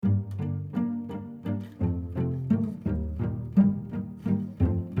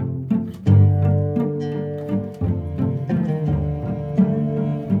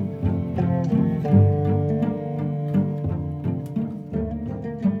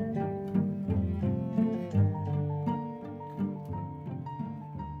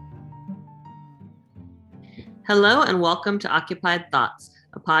Hello and welcome to Occupied Thoughts,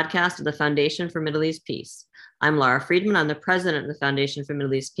 a podcast of the Foundation for Middle East Peace. I'm Laura Friedman. I'm the president of the Foundation for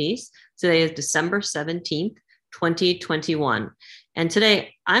Middle East Peace. Today is December 17th, 2021. And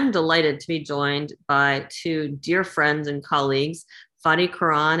today I'm delighted to be joined by two dear friends and colleagues, Fadi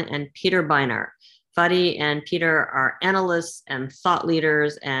Quran and Peter Beinart. Fadi and Peter are analysts and thought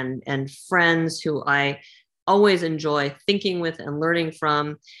leaders and friends who I always enjoy thinking with and learning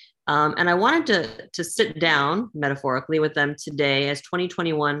from. And I wanted to sit down metaphorically with them today as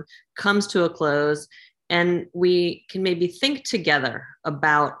 2021 comes to a close and we can maybe think together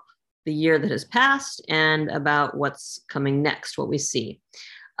about the year that has passed and about what's coming next, what we see.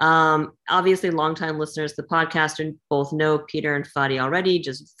 Obviously, longtime listeners to the podcast both know Peter and Fadi already.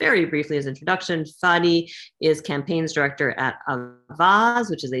 Just very briefly as introduction, Fadi is campaigns director at Avaaz,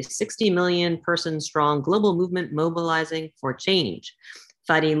 which is a 60 million person strong global movement mobilizing for change.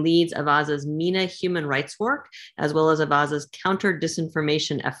 Fadi leads Avaaz's MENA human rights work, as well as Avaaz's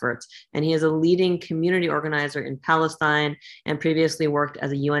counter-disinformation efforts. And he is a leading community organizer in Palestine and previously worked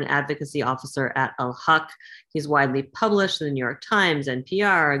as a UN advocacy officer at Al-Haq. He's widely published in the New York Times,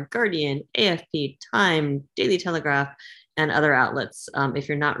 NPR, Guardian, AFP, Time, Daily Telegraph, and other outlets. If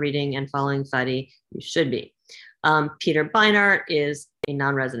you're not reading and following Fadi, you should be. Peter Beinart is a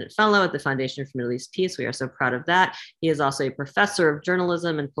non-resident fellow at the Foundation for Middle East Peace. We are so proud of that. He is also a professor of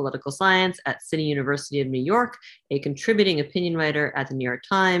journalism and political science at City University of New York, a contributing opinion writer at the New York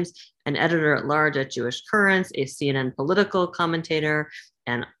Times, an editor at large at Jewish Currents, a CNN political commentator,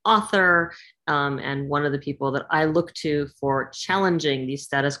 an author, and one of the people that I look to for challenging the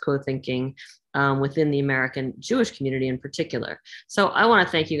status quo thinking within the American Jewish community in particular. So I want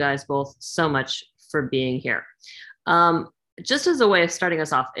to thank you guys both so much for being here. Just as a way of starting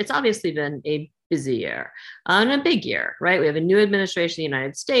us off, it's obviously been a busy year and a big year, right? We have a new administration in the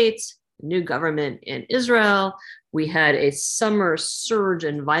United States, a new government in Israel. We had a summer surge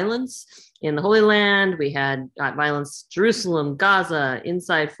in violence in the Holy Land. We had violence Jerusalem, Gaza,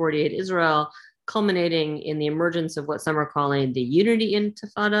 inside 48 Israel, culminating in the emergence of what some are calling the Unity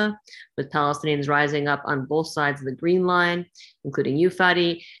Intifada, with Palestinians rising up on both sides of the Green Line, including you,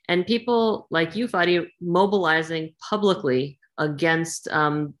 Fadi, and people like you, Fadi, mobilizing publicly against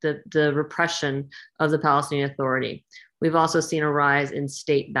the repression of the Palestinian Authority. We've also seen a rise in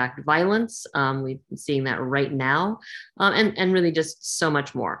state-backed violence. We've been seeing that right now, and really just so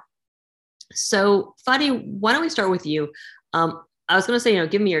much more. So, Fadi, why don't we start with you? I was going to say,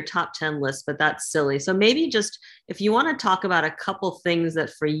 give me your top 10 list, but that's silly. So maybe just if you want to talk about a couple things that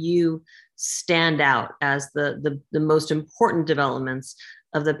for you stand out as the most important developments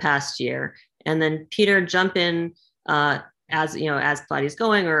of the past year. And then Peter, jump in as Fadi's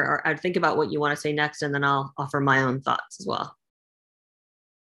going, or I'd think about what you want to say next, and then I'll offer my own thoughts as well.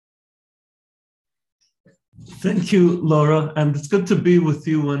 Thank you, Laura. And it's good to be with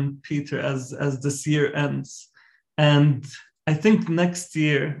you and Peter as this year ends. And I think next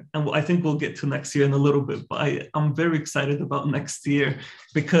year, and I think we'll get to next year in a little bit, but I'm very excited about next year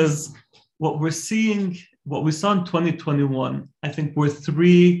because what we saw in 2021, I think were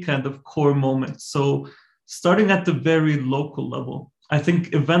three kind of core moments. So starting at the very local level, I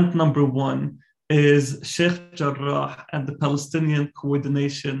think event number one is Sheikh Jarrah and the Palestinian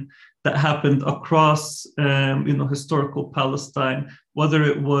coordination that happened across historical Palestine, whether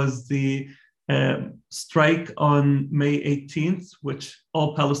it was the strike on May 18th, which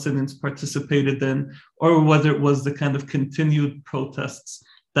all Palestinians participated in, or whether it was the kind of continued protests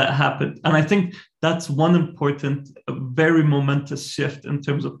that happened. And I think that's one important, very momentous shift in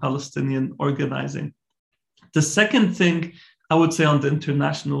terms of Palestinian organizing. The second thing I would say on the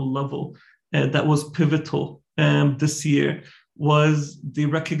international level that was pivotal this year was the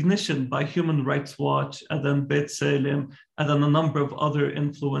recognition by Human Rights Watch and then B'Tselem and then a number of other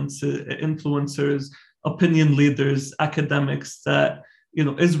influencers, opinion leaders, academics that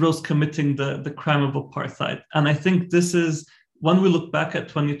Israel's committing the crime of apartheid. And I think this is, when we look back at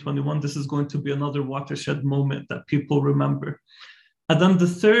 2021, this is going to be another watershed moment that people remember. And then the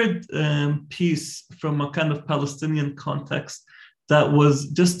third piece from a kind of Palestinian context that was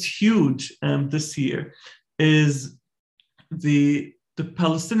just huge this year is the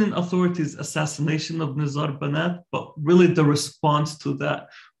Palestinian Authority's assassination of Nizar Banat, but really the response to that,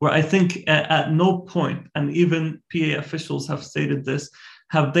 where I think at no point, and even PA officials have stated this,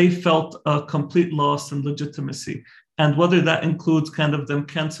 have they felt a complete loss in legitimacy. And whether that includes kind of them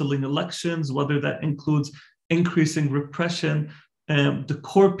canceling elections, whether that includes increasing repression, the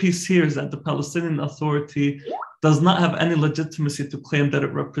core piece here is that the Palestinian Authority does not have any legitimacy to claim that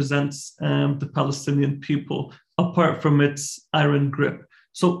it represents the Palestinian people, apart from its iron grip.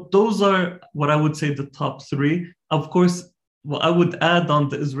 So those are what I would say the top three. Of course, what I would add on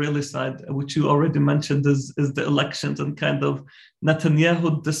the Israeli side, which you already mentioned, is the elections and kind of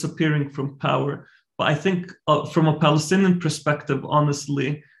Netanyahu disappearing from power. But I think from a Palestinian perspective,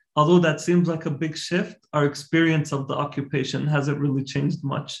 honestly, although that seems like a big shift, our experience of the occupation hasn't really changed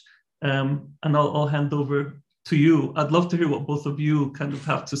much. And I'll hand over to you. I'd love to hear what both of you kind of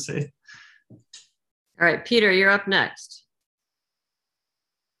have to say. All right, Peter, you're up next.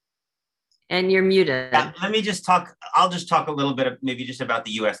 And you're muted. Yeah, let me just talk. I'll just talk a little bit of maybe just about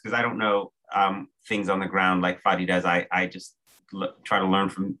the U.S. because I don't know things on the ground like Fadi does. I just try to learn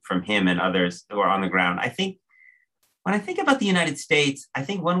from him and others who are on the ground. I think when I think about the United States, I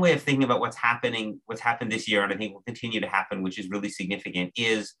think one way of thinking about what's happened this year, and I think will continue to happen, which is really significant,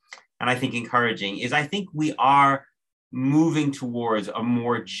 is, and I think encouraging, is I think we are moving towards a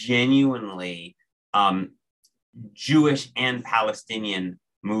more genuinely Jewish and Palestinian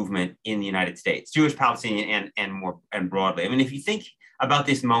movement in the United States, Jewish, Palestinian, and broadly. I mean, if you think about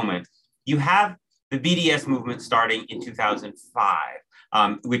this moment, you have the BDS movement starting in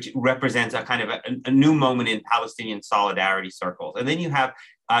 2005, which represents a kind of a new moment in Palestinian solidarity circles. And then you have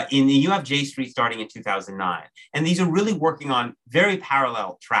you have J Street starting in 2009. And these are really working on very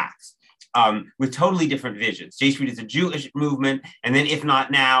parallel tracks. With totally different visions. J Street is a Jewish movement, and then if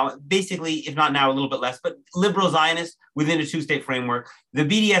not now, basically, if not now, a little bit less, but liberal Zionist within a two-state framework. The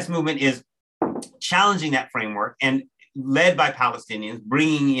BDS movement is challenging that framework and led by Palestinians,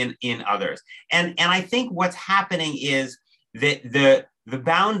 bringing in others. And I think what's happening is that the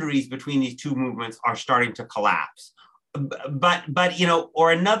boundaries between these two movements are starting to collapse. But you know,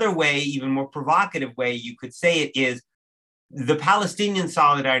 or another way, even more provocative way you could say it is, the Palestinian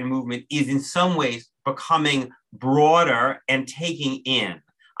solidarity movement is in some ways becoming broader and taking in,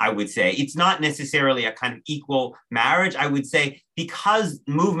 I would say. It's not necessarily a kind of equal marriage, I would say, because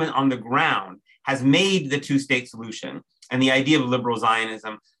movement on the ground has made the two-state solution and the idea of liberal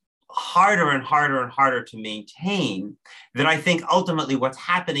Zionism harder and harder and harder to maintain, that I think ultimately what's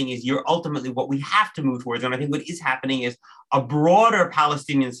happening is what we have to move towards. And I think what is happening is a broader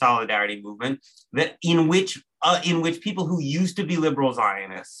Palestinian solidarity movement that in which people who used to be liberal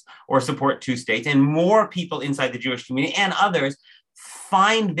Zionists or support two states, and more people inside the Jewish community and others,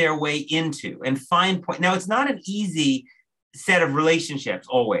 find their way into and find point. Now, it's not an easy set of relationships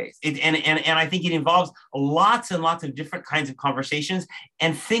always. And I think it involves lots and lots of different kinds of conversations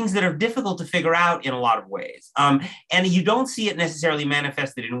and things that are difficult to figure out in a lot of ways. And you don't see it necessarily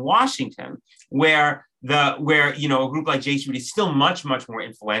manifested in Washington, where you know, a group like J Street is still much, much more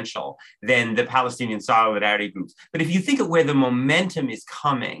influential than the Palestinian solidarity groups. But if you think of where the momentum is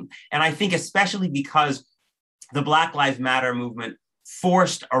coming, and I think especially because the Black Lives Matter movement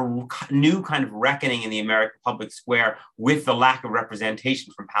forced a new kind of reckoning in the American public square with the lack of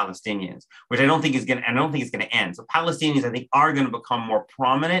representation from Palestinians, which I don't think is going to end. So Palestinians, I think, are going to become more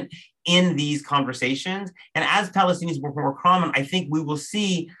prominent in these conversations. And as Palestinians become more prominent, I think we will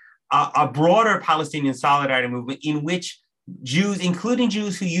see a broader Palestinian solidarity movement in which Jews, including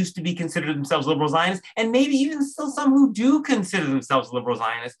Jews who used to be considered themselves liberal Zionists, and maybe even still some who do consider themselves liberal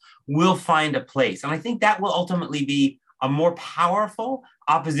Zionists, will find a place. And I think that will ultimately be a more powerful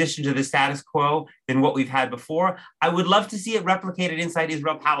opposition to the status quo than what we've had before. I would love to see it replicated inside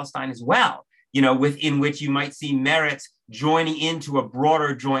Israel-Palestine as well, you know, within which you might see Meretz joining into a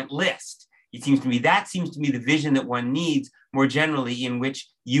broader joint list. It seems to me that seems to me the vision that one needs more generally, in which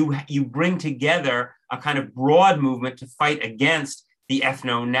you bring together a kind of broad movement to fight against the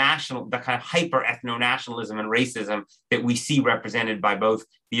ethno-national, the kind of hyper ethno-nationalism and racism that we see represented by both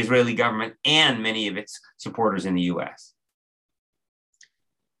the Israeli government and many of its supporters in the US.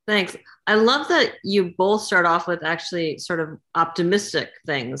 Thanks. I love that you both start off with actually sort of optimistic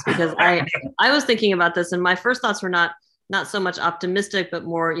things, because I was thinking about this and my first thoughts were not so much optimistic, but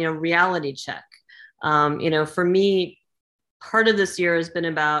more, you know, reality check. You know, for me, part of this year has been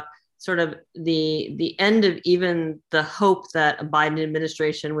about sort of the end of even the hope that a Biden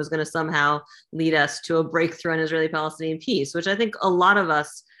administration was going to somehow lead us to a breakthrough on Israeli-Palestinian peace, which I think a lot of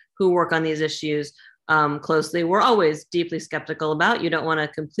us who work on these issues closely, we're always deeply skeptical about. You don't want to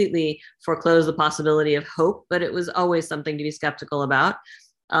completely foreclose the possibility of hope, but it was always something to be skeptical about.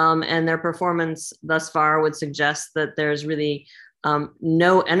 And their performance thus far would suggest that there's really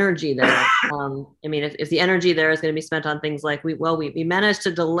no energy there. I mean, if the energy there is going to be spent on things like we managed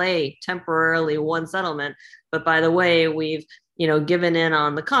to delay temporarily one settlement, but by the way, we've given in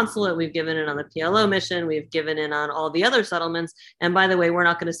on the consulate, we've given in on the PLO mission, we've given in on all the other settlements. And by the way, we're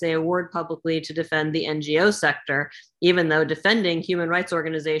not going to say a word publicly to defend the NGO sector, even though defending human rights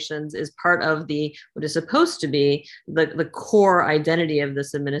organizations is part of what is supposed to be the core identity of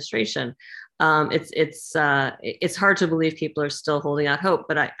this administration. It's hard to believe people are still holding out hope,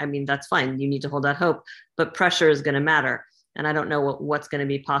 but I mean, that's fine. You need to hold out hope, but pressure is going to matter. And I don't know what's going to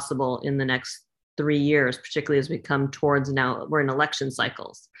be possible in the next 3 years, particularly as we come towards now, we're in election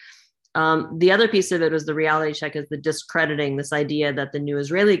cycles. The other piece of it was the reality check, is the discrediting this idea that the new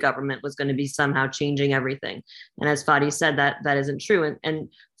Israeli government was going to be somehow changing everything. And as Fadi said, that isn't true. And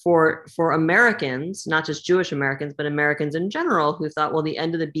for Americans, not just Jewish Americans, but Americans in general, who thought, well, the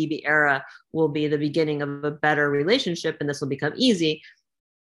end of the Bibi era will be the beginning of a better relationship and this will become easy.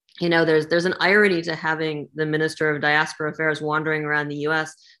 There's an irony to having the Minister of Diaspora Affairs wandering around the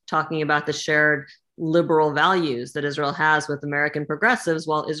US talking about the shared liberal values that Israel has with American progressives,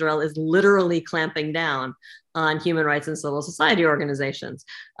 while Israel is literally clamping down on human rights and civil society organizations.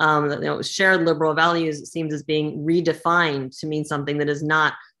 Shared liberal values seems as being redefined to mean something that is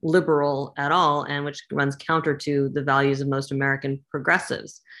not liberal at all, and which runs counter to the values of most American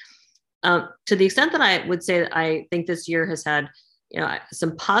progressives. To the extent that I would say that I think this year has had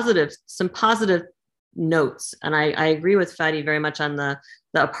some positive notes. And I agree with Fadi very much on the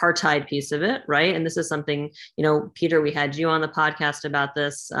apartheid piece of it, right? And this is something, Peter, we had you on the podcast about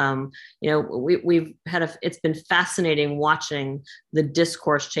this. It's been fascinating watching the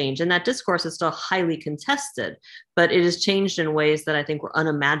discourse change. And that discourse is still highly contested, but it has changed in ways that I think were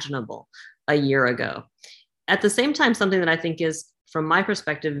unimaginable a year ago. At the same time, something that I think is, from my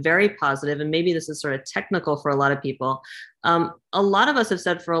perspective, very positive, and maybe this is sort of technical for a lot of people. A lot of us have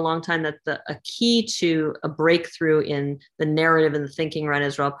said for a long time that a key to a breakthrough in the narrative and the thinking around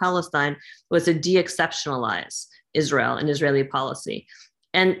Israel-Palestine was to de-exceptionalize Israel and Israeli policy.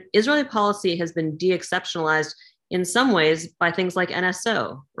 And Israeli policy has been de-exceptionalized in some ways by things like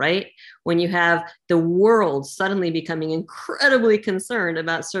NSO, right? When you have the world suddenly becoming incredibly concerned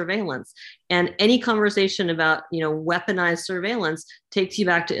about surveillance, and any conversation about, weaponized surveillance takes you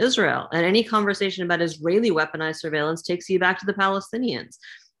back to Israel, and any conversation about Israeli weaponized surveillance takes you back to the Palestinians.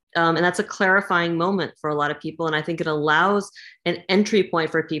 And that's a clarifying moment for a lot of people. And I think it allows an entry point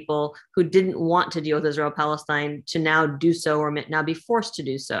for people who didn't want to deal with Israel-Palestine to now do so, or now be forced to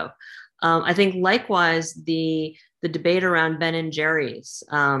do so. I think likewise the debate around Ben and Jerry's,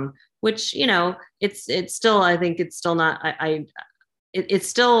 which it's still, I think it's still not, it's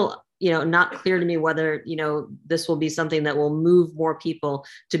still not clear to me whether this will be something that will move more people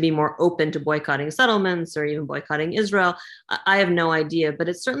to be more open to boycotting settlements or even boycotting Israel. I have no idea, but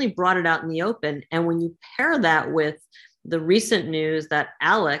it certainly brought it out in the open. And when you pair that with the recent news that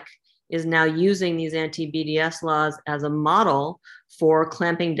ALEC is now using these anti-BDS laws as a model for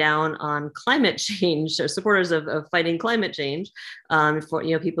clamping down on climate change, or supporters of fighting climate change, for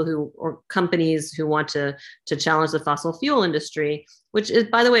people or companies who want to challenge the fossil fuel industry, which is,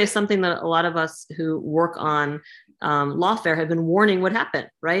 by the way, is something that a lot of us who work on lawfare have been warning would happen,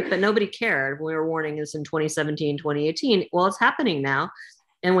 right? But nobody cared when we were warning this in 2017, 2018. Well, it's happening now.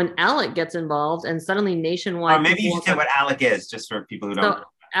 And when ALEC gets involved and suddenly nationwide— maybe you should say what ALEC is, just for people who don't know.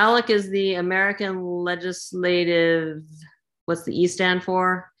 ALEC is the American Legislative, what's the E stand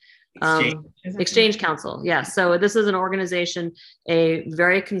for? Exchange Council. Yeah. So this is an organization, a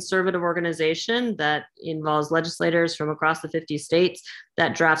very conservative organization that involves legislators from across the 50 states,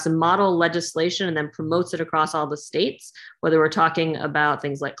 that drafts a model legislation and then promotes it across all the states. Whether we're talking about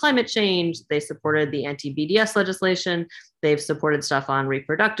things like climate change, they supported the anti-BDS legislation. They've supported stuff on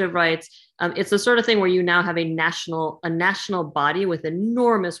reproductive rights. It's the sort of thing where you now have a national body with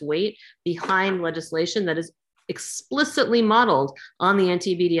enormous weight behind legislation that is explicitly modeled on the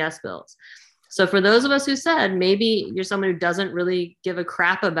anti-BDS bills. So for those of us who said, maybe you're someone who doesn't really give a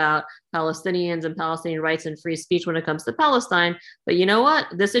crap about Palestinians and Palestinian rights and free speech when it comes to Palestine, but you know what?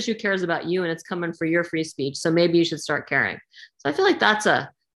 This issue cares about you and it's coming for your free speech. So maybe you should start caring. So I feel like that's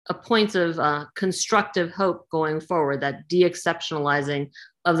a point of constructive hope going forward, that de-exceptionalizing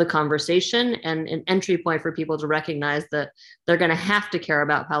of the conversation, and an entry point for people to recognize that they're going to have to care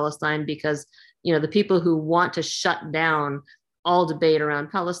about Palestine, because the people who want to shut down all debate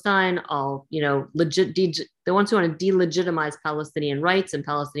around Palestine, all the ones who want to delegitimize Palestinian rights and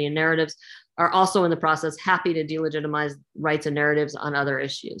Palestinian narratives, are also in the process happy to delegitimize rights and narratives on other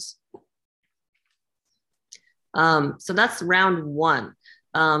issues. So that's round one.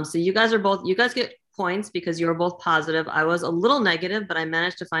 So you guys get points because you were both positive. I was a little negative, but I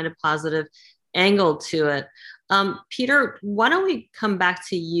managed to find a positive angle to it. Peter, why don't we come back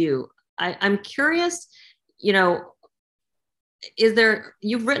to you? I'm curious,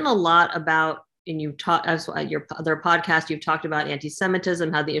 you've written a lot about, and you've taught as your other podcast, you've talked about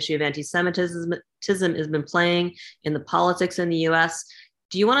anti-Semitism, how the issue of anti-Semitism has been playing in the politics in the US.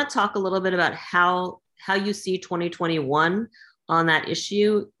 Do you want to talk a little bit about how you see 2021 on that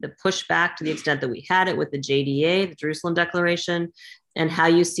issue, the pushback to the extent that we had it with the JDA, the Jerusalem Declaration, and how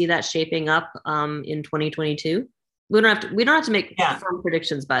you see that shaping up in 2022? We don't have to make firm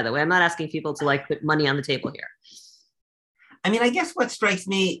predictions, by the way. I'm not asking people to like put money on the table here. I mean, I guess what strikes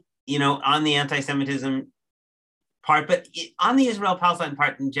me, on the anti-Semitism part, but on the Israel-Palestine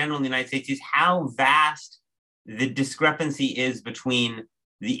part in general in the United States, is how vast the discrepancy is between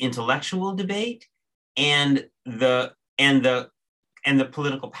the intellectual debate and the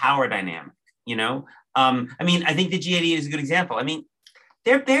political power dynamic. I mean, I think the JDA is a good example. I mean,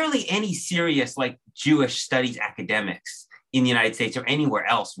 there are barely any serious like Jewish studies academics in the United States or anywhere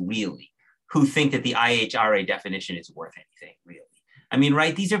else really who think that the IHRA definition is worth anything, really. I mean,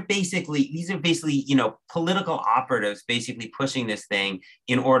 right? These are basically, political operatives basically pushing this thing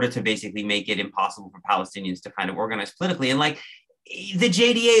in order to basically make it impossible for Palestinians to kind of organize politically. And like, the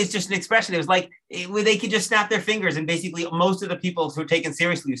JDA is just an expression. It was like they could just snap their fingers, and basically most of the people who are taken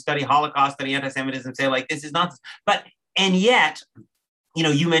seriously, who study Holocaust, study anti-Semitism, say like, this is nonsense. And yet,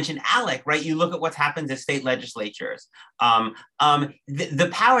 you mentioned ALEC, right? You look at what's happened to state legislatures. The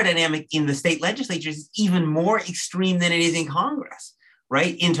power dynamic in the state legislatures is even more extreme than it is in Congress,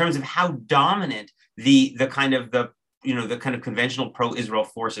 right? In terms of how dominant the kind of conventional pro-Israel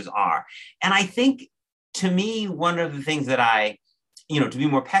forces are. And I think, to me, one of the things that to be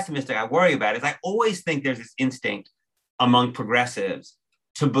more pessimistic, I worry about is I always think there's this instinct among progressives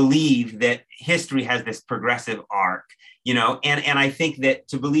to believe that history has this progressive arc, and I think that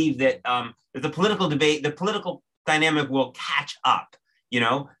to believe that the political debate, the political dynamic will catch up,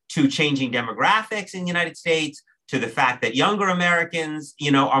 to changing demographics in the United States, to the fact that younger Americans,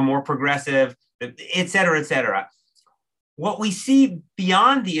 are more progressive, et cetera, et cetera. What we see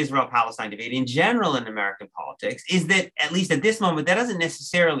beyond the Israel-Palestine debate in general in American politics is that, at least at this moment, that doesn't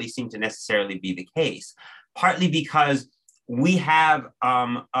necessarily seem to be the case, partly because we have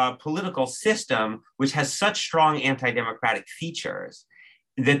a political system which has such strong anti-democratic features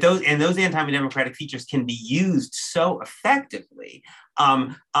that those anti-democratic features can be used so effectively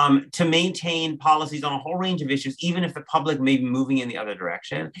to maintain policies on a whole range of issues, even if the public may be moving in the other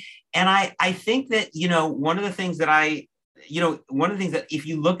direction. And I think that, one of the things that if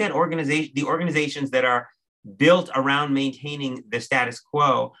you look at the organizations that are built around maintaining the status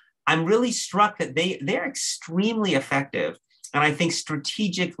quo, I'm really struck that they're extremely effective, and I think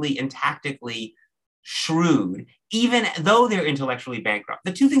strategically and tactically shrewd, even though they're intellectually bankrupt.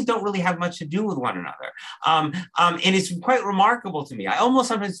 The two things don't really have much to do with one another. And it's quite remarkable to me. I almost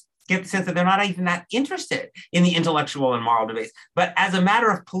sometimes get the sense that they're not even that interested in the intellectual and moral debates, but as a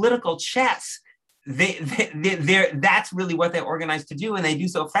matter of political chess, that's really what they're organized to do, and they do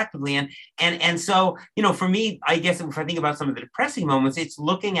so effectively. And so, for me, I guess if I think about some of the depressing moments, it's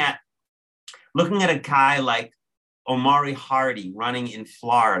looking at a guy like Omari Hardy running in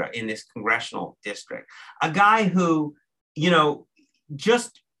Florida in this congressional district, a guy who,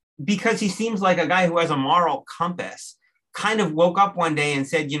 just because he seems like a guy who has a moral compass, kind of woke up one day and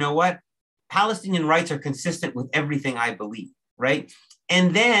said, you know what, Palestinian rights are consistent with everything I believe, right?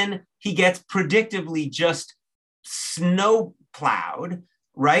 And then he gets predictably just snow plowed,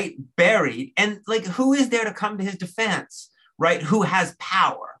 right? Buried. And like, who is there to come to his defense, right? Who has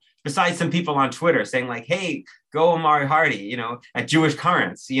power? Besides some people on Twitter saying like, hey, go Omari Hardy, at Jewish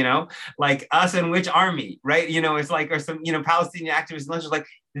Currents, like us and which army, right? It's like, or some, Palestinian activists, like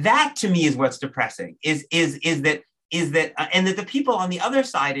that to me is what's depressing is that, and that the people on the other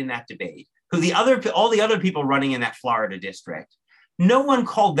side in that debate, all the other people running in that Florida district, no one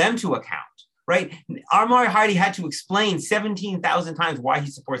called them to account, right? Omari Hardy had to explain 17,000 times why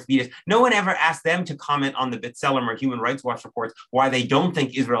he supports BDS. No one ever asked them to comment on the B'Tselem or Human Rights Watch reports why they don't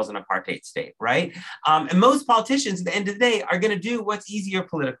think Israel's an apartheid state, right? And most politicians at the end of the day are going to do what's easier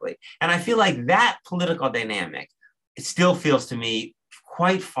politically. And I feel like that political dynamic, it still feels to me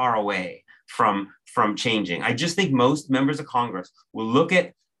quite far away from changing. I just think most members of Congress will look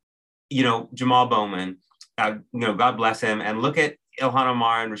at, Jamal Bowman, God bless him, and look at Ilhan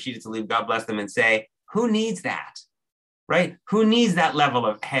Omar and Rashida Tlaib, God bless them, and say, who needs that, right? Who needs that level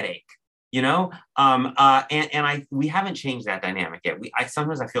of headache, we haven't changed that dynamic yet.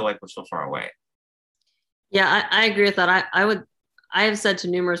 Sometimes I feel like we're still far away. Yeah, I agree with that. I have said to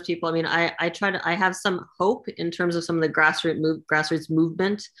numerous people, I mean, I have some hope in terms of some of the grassroots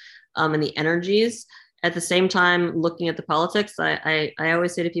movement and the energies. at the same time, looking at the politics, I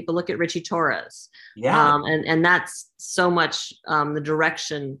always say to people, look at Richie Torres. Yeah. And that's so much the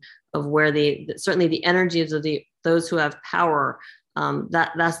direction of where certainly the energies of those who have power,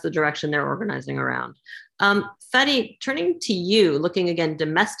 that's the direction they're organizing around. Fadi, turning to you, looking again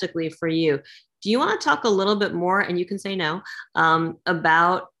domestically for you, do you want to talk a little bit more, and you can say no,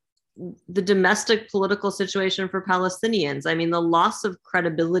 about the domestic political situation for Palestinians? I mean, the loss of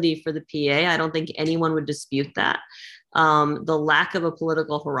credibility for the PA, I don't think anyone would dispute that. The lack of a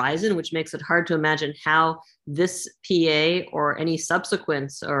political horizon, which makes it hard to imagine how this PA or any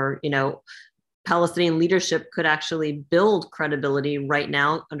subsequent or, Palestinian leadership could actually build credibility right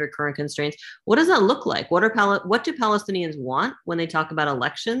now under current constraints. What does that look like? What do Palestinians want when they talk about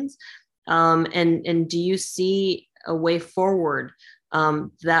elections? And do you see a way forward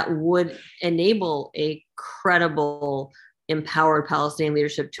that would enable a credible, empowered Palestinian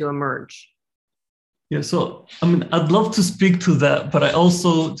leadership to emerge? Yeah, so I'd love to speak to that, but I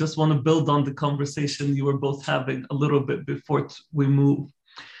also just want to build on the conversation you were both having a little bit before we move.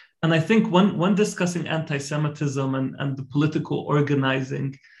 And I think when discussing anti-Semitism and the political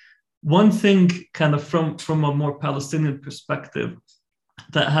organizing, one thing kind of from a more Palestinian perspective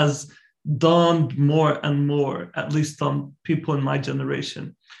that has dawned more and more, at least on people in my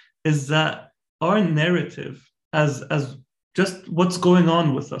generation, is that our narrative as just what's going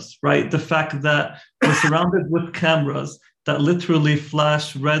on with us, right? The fact that we're surrounded with cameras that literally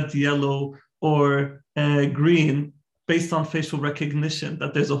flash red, yellow, or green based on facial recognition,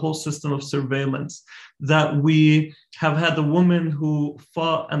 that there's a whole system of surveillance, that we have had a woman who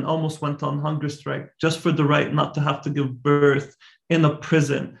fought and almost went on hunger strike just for the right not to have to give birth in a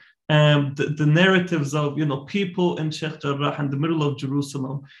prison. The narratives of people in Sheikh Jarrah in the middle of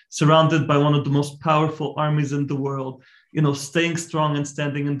Jerusalem, surrounded by one of the most powerful armies in the world, staying strong and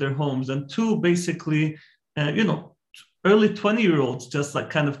standing in their homes, and two basically, early 20-year-olds just like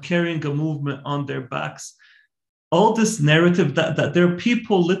kind of carrying a movement on their backs. All this narrative that there are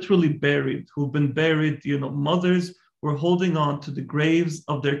people literally buried, who've been buried, mothers were holding on to the graves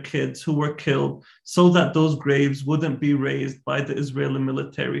of their kids who were killed so that those graves wouldn't be raised by the Israeli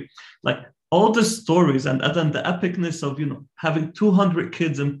military. Like all the stories and then the epicness of, having 200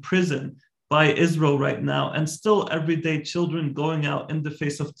 kids in prison by Israel right now, and still everyday children going out in the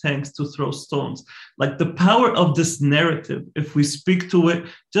face of tanks to throw stones. Like the power of this narrative, if we speak to it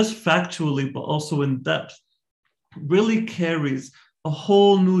just factually, but also in depth, really carries a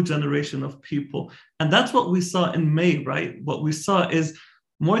whole new generation of people. And that's what we saw in May, right? What we saw is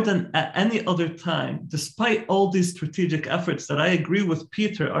more than at any other time, despite all these strategic efforts that I agree with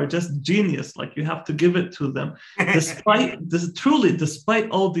Peter are just genius, like you have to give it to them, despite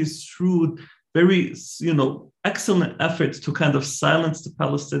all these shrewd, very, excellent efforts to kind of silence the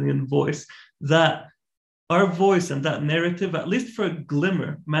Palestinian voice, that our voice and that narrative, at least for a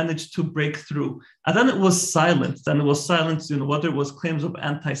glimmer, managed to break through. And then it was silenced. And it was silenced, whether it was claims of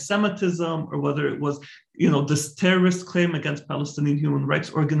anti-Semitism or whether it was, this terrorist claim against Palestinian human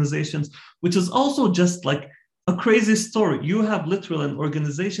rights organizations, which is also just like a crazy story. You have literally an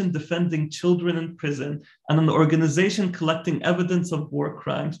organization defending children in prison and an organization collecting evidence of war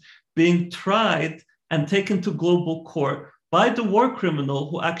crimes being tried and taken to global court by the war criminal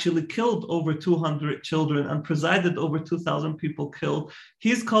who actually killed over 200 children and presided over 2,000 people killed.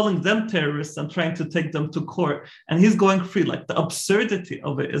 He's calling them terrorists and trying to take them to court, and he's going free. Like the absurdity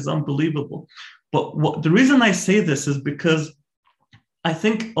of it is unbelievable. But the reason I say this is because I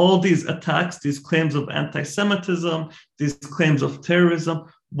think all these attacks, these claims of anti-Semitism, these claims of terrorism,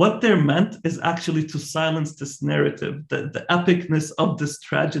 what they're meant is actually to silence this narrative, the epicness of this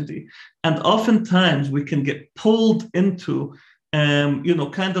tragedy. And oftentimes we can get pulled into,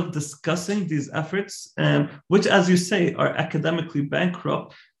 kind of discussing these efforts, which, as you say, are academically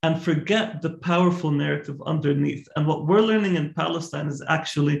bankrupt, and forget the powerful narrative underneath. And what we're learning in Palestine is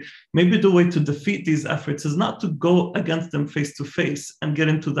actually maybe the way to defeat these efforts is not to go against them face to face and get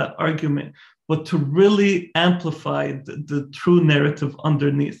into that argument, but to really amplify the true narrative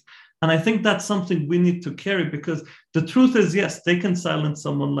underneath. And I think that's something we need to carry, because the truth is, yes, they can silence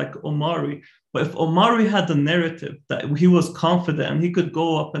someone like Omari, but if Omari had a narrative that he was confident and he could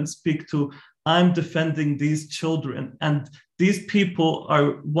go up and speak to, I'm defending these children and these people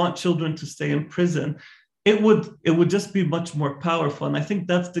want children to stay in prison, it would just be much more powerful. And I think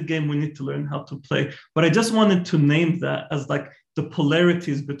that's the game we need to learn how to play. But I just wanted to name that as like the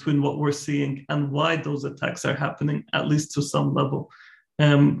polarities between what we're seeing and why those attacks are happening, at least to some level.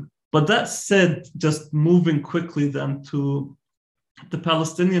 But that said, just moving quickly then to the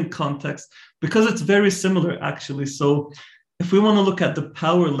Palestinian context, because it's very similar actually. So if we want to look at the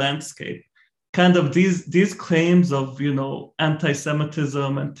power landscape, kind of these claims of, you know,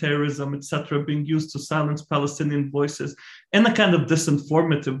 anti-Semitism and terrorism, etc., being used to silence Palestinian voices in a kind of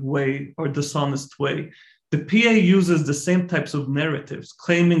disinformative way or dishonest way. The PA uses the same types of narratives,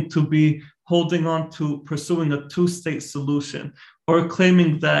 claiming to be holding on to pursuing a two-state solution, or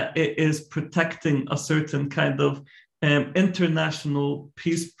claiming that it is protecting a certain kind of international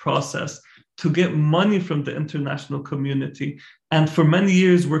peace process to get money from the international community. And for many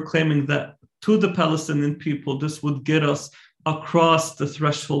years, we're claiming that to the Palestinian people, this would get us across the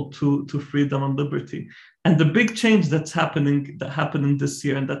threshold to freedom and liberty. And the big change that happening this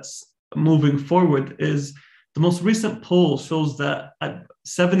year, and that's moving forward, is the most recent poll shows that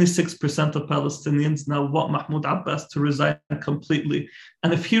 76% of Palestinians now want Mahmoud Abbas to resign completely.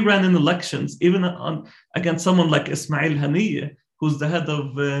 And if he ran in elections, even against someone like Ismail Haniyeh, who's the head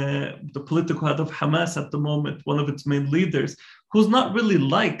of the political head of Hamas at the moment, one of its main leaders, who's not really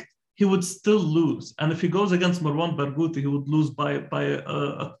liked, he would still lose. And if he goes against Marwan Barghouti, he would lose by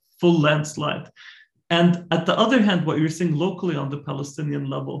a full landslide. And at the other hand, what you're seeing locally on the Palestinian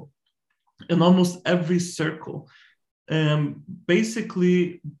level, in almost every circle,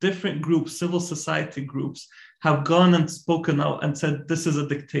 basically different groups, civil society groups, have gone and spoken out and said, this is a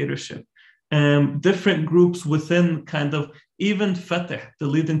dictatorship. Different groups within kind of, even Fatah, the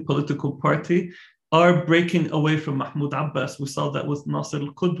leading political party, are breaking away from Mahmoud Abbas. We saw that with Nasser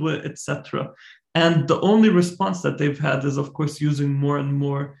al-Qudwa, etc. And the only response that they've had is, of course, using more and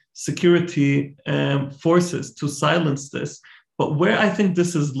more security forces to silence this. But where I think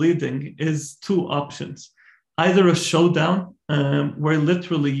this is leading is two options. Either a showdown, where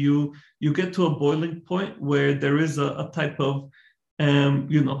literally you get to a boiling point where there is a type of,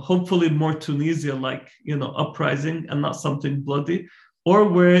 hopefully more Tunisia-like, uprising and not something bloody, or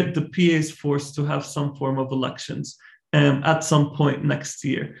where the PA is forced to have some form of elections at some point next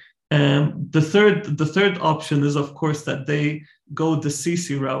year. The third option is, of course, that they go the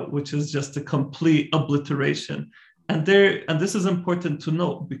Sisi route, which is just a complete obliteration. And this is important to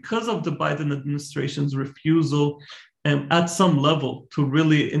note, because of the Biden administration's refusal at some level to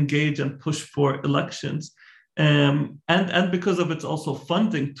really engage and push for elections, and because of its also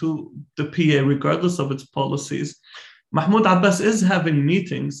funding to the PA, regardless of its policies, Mahmoud Abbas is having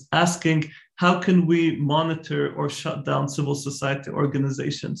meetings asking, how can we monitor or shut down civil society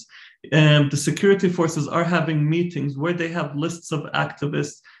organizations? The security forces are having meetings where they have lists of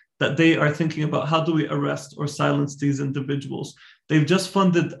activists that they are thinking about, how do we arrest or silence these individuals? They've just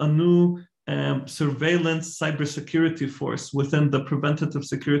funded a new surveillance cybersecurity force within the preventative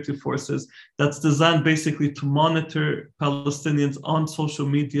security forces that's designed basically to monitor Palestinians on social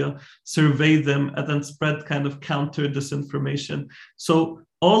media, survey them, and then spread kind of counter disinformation. So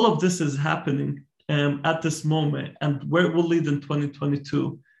all of this is happening at this moment, and where it will lead in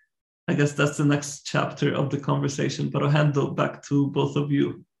 2022, I guess that's the next chapter of the conversation, but I'll hand it back to both of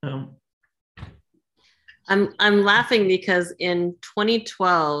you. I'm laughing because in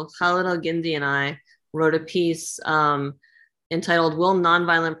 2012, Khalid El-Gindi and I wrote a piece entitled "Will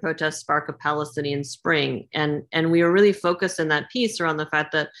Nonviolent Protests Spark a Palestinian Spring?" And we were really focused in that piece around the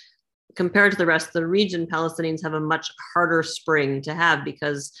fact that compared to the rest of the region, Palestinians have a much harder spring to have,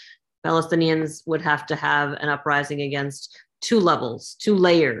 because Palestinians would have to have an uprising against two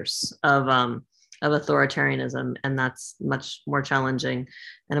layers of authoritarianism, and that's much more challenging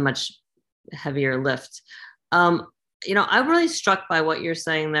and a much heavier lift. I'm really struck by what you're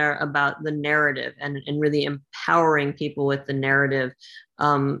saying there about the narrative and really empowering people with the narrative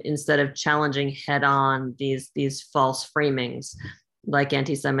instead of challenging head on these false framings like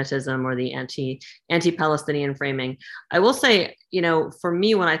anti-Semitism or the anti-Palestinian framing. I will say, for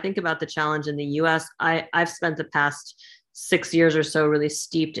me, when I think about the challenge in the US, I've spent the past 6 years or so really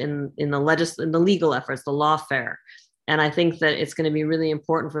steeped in the legal efforts, the lawfare. And I think that it's going to be really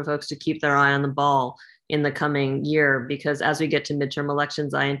important for folks to keep their eye on the ball in the coming year, because as we get to midterm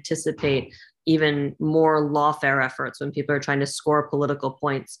elections, I anticipate even more lawfare efforts when people are trying to score political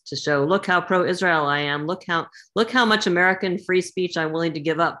points to show, look how pro-Israel I am, look how much American free speech I'm willing to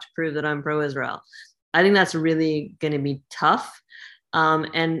give up to prove that I'm pro-Israel. I think that's really going to be tough.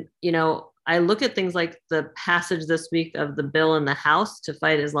 I look at things like the passage this week of the bill in the House to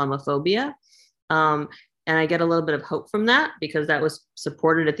fight Islamophobia. And I get a little bit of hope from that, because that was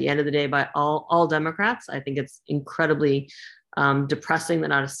supported at the end of the day by all Democrats. I think it's incredibly depressing that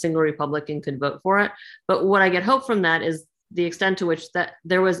not a single Republican could vote for it. But what I get hope from that is the extent to which that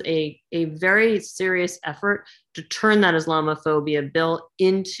there was a very serious effort to turn that Islamophobia bill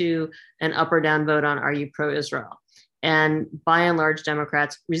into an up or down vote on, are you pro-Israel? And by and large,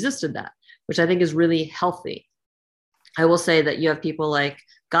 Democrats resisted that, which I think is really healthy. I will say that you have people like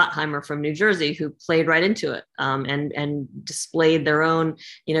Gottheimer from New Jersey, who played right into it and displayed their own,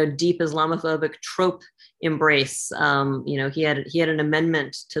 deep Islamophobic trope embrace. He had an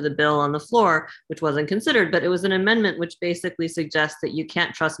amendment to the bill on the floor, which wasn't considered, but it was an amendment which basically suggests that you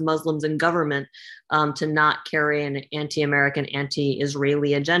can't trust Muslims in government to not carry an anti-American,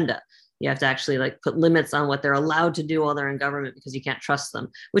 anti-Israeli agenda. You have to actually put limits on what they're allowed to do while they're in government because you can't trust them,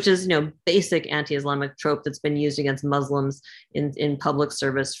 which is, basic anti-Islamic trope that's been used against Muslims in public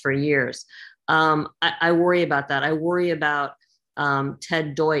service for years. I worry about that. I worry about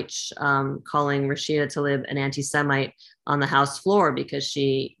Ted Deutsch calling Rashida Tlaib an anti-Semite on the House floor because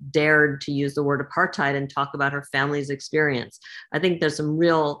she dared to use the word apartheid and talk about her family's experience. I think there's some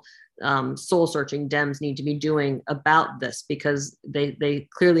real soul-searching Dems need to be doing about this, because they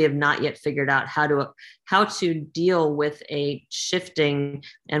clearly have not yet figured out how to deal with a shifting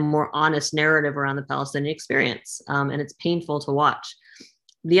and more honest narrative around the Palestinian experience, and it's painful to watch.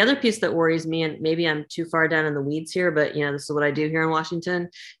 The other piece that worries me, and maybe I'm too far down in the weeds here, but this is what I do here in Washington,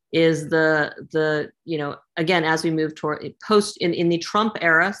 is the again, as we move toward in the Trump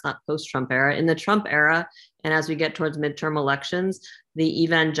era, it's not post-Trump era, in the Trump era, and as we get towards midterm elections, the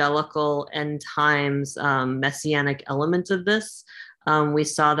evangelical end times messianic element of this. We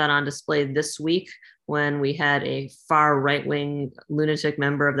saw that on display this week when we had a far right-wing lunatic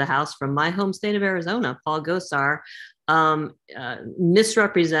member of the House from my home state of Arizona, Paul Gosar,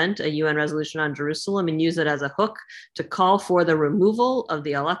 misrepresent a UN resolution on Jerusalem and use it as a hook to call for the removal of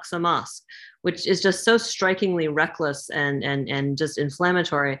the Al-Aqsa Mosque, which is just so strikingly reckless and just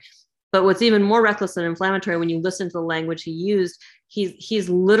inflammatory. But what's even more reckless and inflammatory, when you listen to the language he used, he's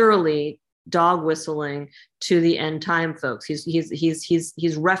literally dog whistling to the end time folks. He's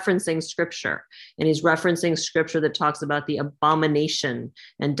referencing scripture, and he's referencing scripture that talks about the abomination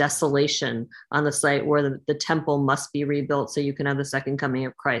and desolation on the site where the temple must be rebuilt so you can have the second coming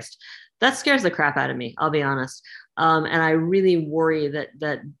of Christ. That scares the crap out of me, I'll be honest. And I really worry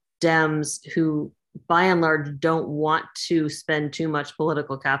that Dems, who by and large don't want to spend too much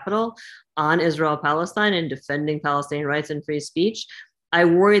political capital on Israel-Palestine and defending Palestinian rights and free speech, I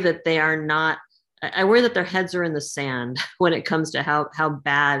worry that I worry that their heads are in the sand when it comes to how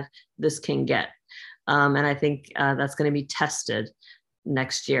bad this can get. And I think that's going to be tested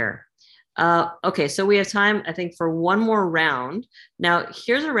next year. Okay, so we have time, I think, for one more round. Now,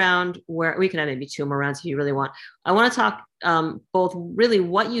 here's a round where we can have maybe two more rounds if you really want. I want to talk both really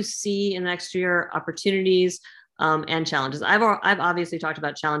what you see in the next year, opportunities, and challenges. I've obviously talked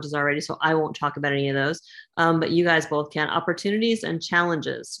about challenges already, so I won't talk about any of those. But you guys both can. Opportunities and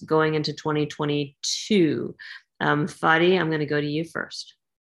challenges going into 2022. Fadi, I'm going to go to you first.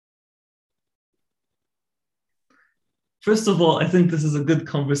 First of all, I think this is a good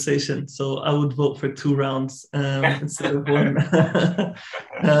conversation, so I would vote for 2 rounds instead of 1,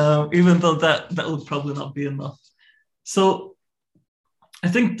 even though that would probably not be enough. So I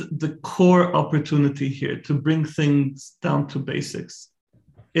think the core opportunity here to bring things down to basics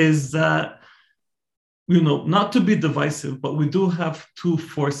is that, not to be divisive, but we do have 2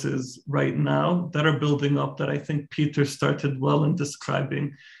 forces right now that are building up that I think Peter started well in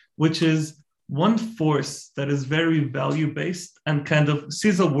describing, which is one force that is very value-based and kind of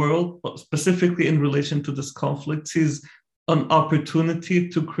sees a world, but specifically in relation to this conflict, sees an opportunity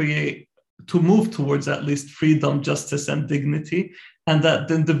to move towards at least freedom, justice, and dignity, and that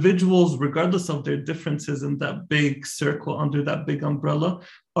the individuals, regardless of their differences in that big circle, under that big umbrella,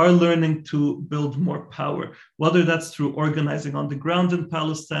 are learning to build more power, whether that's through organizing on the ground in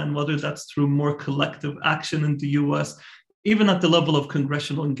Palestine, whether that's through more collective action in the US, even at the level of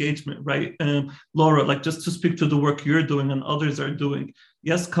congressional engagement, right? Laura, just to speak to the work you're doing and others are doing,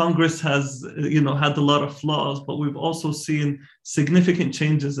 yes, Congress has, had a lot of flaws, but we've also seen significant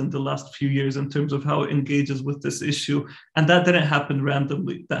changes in the last few years in terms of how it engages with this issue. And that didn't happen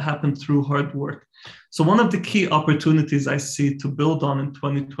randomly, that happened through hard work. So one of the key opportunities I see to build on in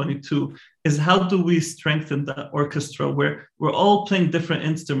 2022 is how do we strengthen that orchestra where we're all playing different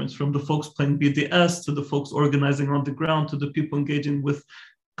instruments, from the folks playing BDS to the folks organizing on the ground to the people engaging with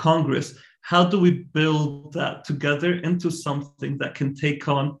Congress. How do we build that together into something that can take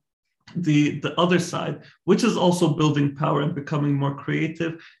on the other side, which is also building power and becoming more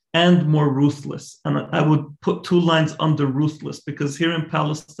creative and more ruthless? And I would put 2 lines under ruthless, because here in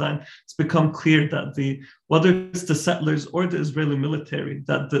Palestine, it's become clear that whether it's the settlers or the Israeli military,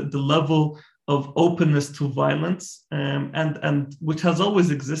 that the level of openness to violence, and which has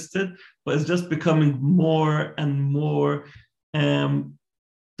always existed, but is just becoming more and more,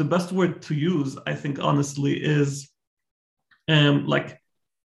 the best word to use, I think, honestly, is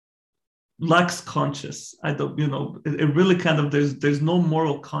lacks conscience. I don't, it really kind of, there's no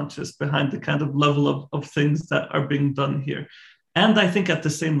moral conscience behind the kind of level of things that are being done here. And I think at the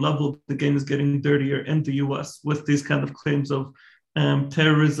same level, the game is getting dirtier in the US with these kind of claims of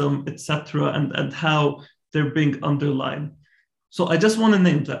terrorism, etc., and how they're being underlined. So I just want to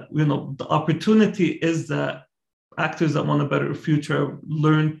name that, the opportunity is that actors that want a better future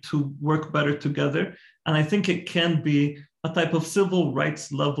learn to work better together. And I think it can be a type of civil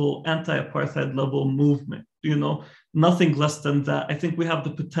rights level, anti-apartheid level movement, nothing less than that. I think we have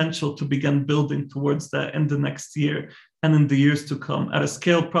the potential to begin building towards that in the next year and in the years to come at a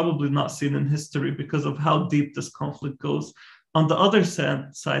scale probably not seen in history because of how deep this conflict goes. On the other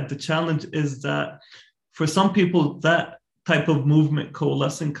side, the challenge is that for some people, that type of movement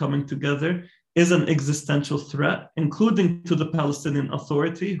coalescing, coming together, is an existential threat, including to the Palestinian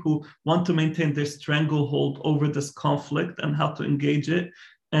Authority, who want to maintain their stranglehold over this conflict and how to engage it.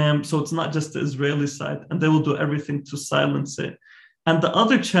 So it's not just the Israeli side, and they will do everything to silence it. And the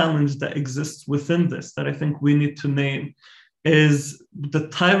other challenge that exists within this that I think we need to name is the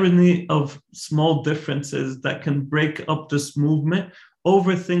tyranny of small differences that can break up this movement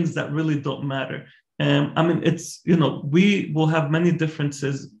over things that really don't matter. We will have many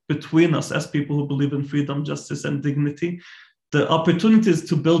differences between us as people who believe in freedom, justice, and dignity. The opportunity is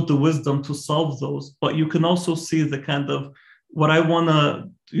to build the wisdom to solve those, but you can also see the kind of what I want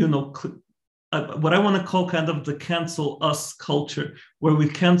to call kind of the cancel us culture, where we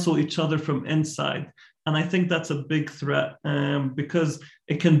cancel each other from inside. And I think that's a big threat because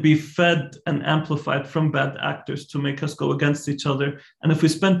it can be fed and amplified from bad actors to make us go against each other. And if we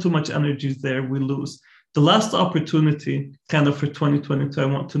spend too much energy there, we lose. The last opportunity kind of for 2022 I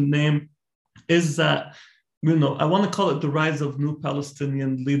want to name is that, I want to call it the rise of new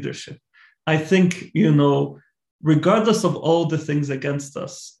Palestinian leadership. I think, regardless of all the things against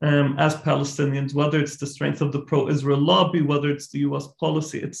us as Palestinians, whether it's the strength of the pro-Israel lobby, whether it's the US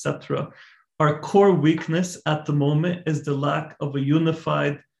policy, etc., our core weakness at the moment is the lack of a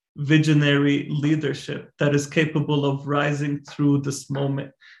unified, visionary leadership that is capable of rising through this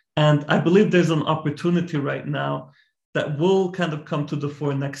moment. And I believe there's an opportunity right now that will kind of come to the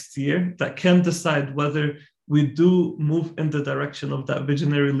fore next year that can decide whether we do move in the direction of that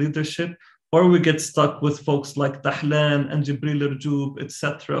visionary leadership, or we get stuck with folks like Dahlan and Jibril Rajoub,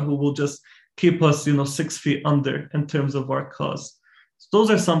 etc., who will just keep us, 6 feet under in terms of our cause. So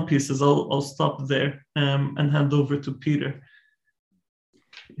those are some pieces. I'll stop there and hand over to Peter.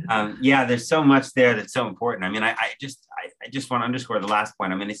 There's so much there that's so important. I just want to underscore the last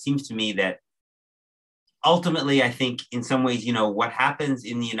point. It seems to me that ultimately, I think in some ways, what happens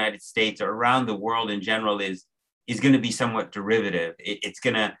in the United States or around the world in general is going to be somewhat derivative. It's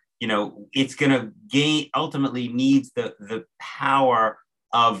going to gain, ultimately needs the power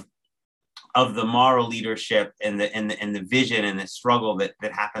of the moral leadership and the vision and the struggle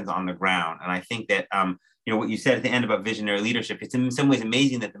that happens on the ground. And I think that what you said at the end about visionary leadership, it's in some ways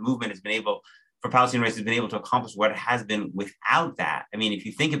amazing that the movement for Palestinian rights has been able to accomplish what it has been without that. If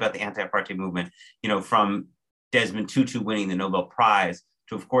you think about the anti-apartheid movement, from Desmond Tutu winning the Nobel Prize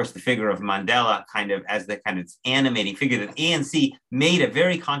to, of course, the figure of Mandela kind of as the kind of animating figure, that ANC made a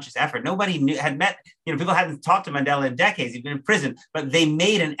very conscious effort. Nobody had met, people hadn't talked to Mandela in decades. He'd been in prison, but they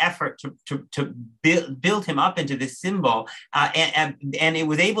made an effort to build him up into this symbol. And it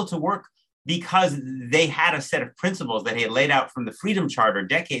was able to work because they had a set of principles that he had laid out from the Freedom Charter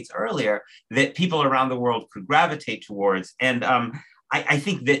decades earlier that people around the world could gravitate towards. And I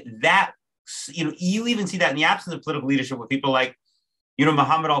think that you even see that in the absence of political leadership with people like,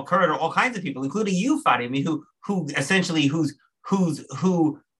 Muhammad al-Kurd, or all kinds of people, including you, Fadi, who essentially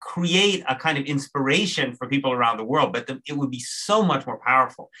who create a kind of inspiration for people around the world. But it would be so much more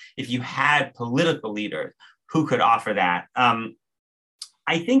powerful if you had political leaders who could offer that.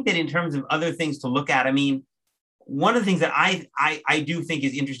 I think that in terms of other things to look at, one of the things that I do think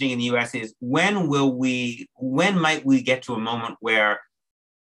is interesting in the US is when might we get to a moment where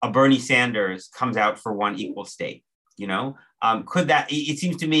a Bernie Sanders comes out for one equal state? Could that, it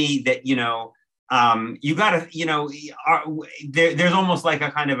seems to me that, you gotta, there's almost like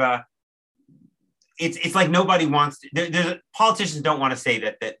a kind of a, it's like nobody wants to, politicians don't want to say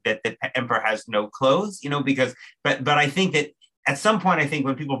that the emperor has no clothes, because, but I think that at some point, I think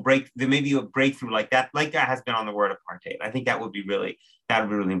when people there may be a breakthrough like that has been on the word apartheid. I think that would be really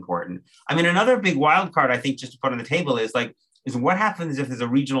important. Another big wild card, I think, just to put on the table is what happens if there's a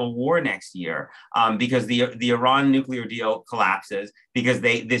regional war next year because the Iran nuclear deal collapses, because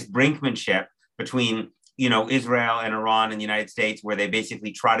this brinkmanship between Israel and Iran and the United States, where they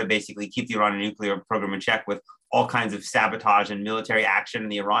basically try to keep the Iranian nuclear program in check with all kinds of sabotage and military action,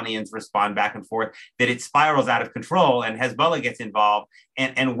 and the Iranians respond back and forth, that it spirals out of control and Hezbollah gets involved.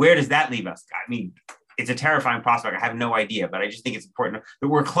 And where does that leave us? I mean, it's a terrifying prospect. I have no idea, but I just think it's important that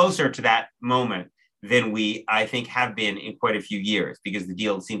we're closer to that moment than we, I think, have been in quite a few years, because the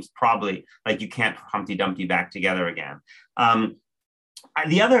deal seems probably like you can't Humpty Dumpty back together again.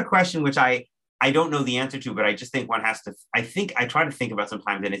 The other question, which I don't know the answer to, but I just think one has to, I try to think about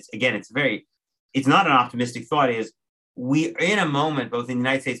sometimes, and it's not an optimistic thought, is we are in a moment, both in the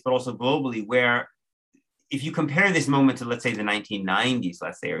United States, but also globally, where if you compare this moment to, let's say, the 1990s,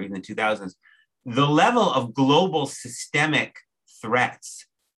 let's say, or even the 2000s, the level of global systemic threats,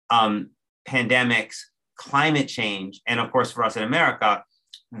 pandemics, climate change, and of course, for us in America,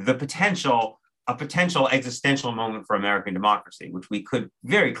 a potential existential moment for American democracy, which we could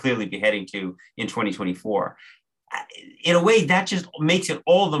very clearly be heading to in 2024. In a way, that just makes it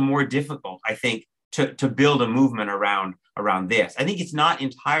all the more difficult, I think, to build a movement around this. I think it's not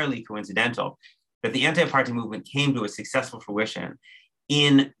entirely coincidental that the anti-apartheid movement came to a successful fruition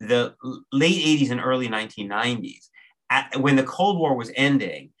in the late 80s and early 1990s, when the Cold War was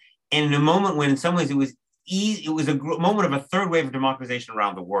ending, and in a moment when in some ways it was a moment of a third wave of democratization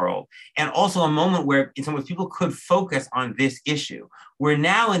around the world, and also a moment where in some ways people could focus on this issue. We're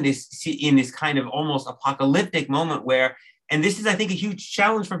now in this kind of almost apocalyptic moment where, and this is, I think, a huge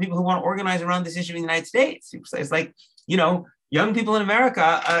challenge for people who want to organize around this issue in the United States. It's like, young people in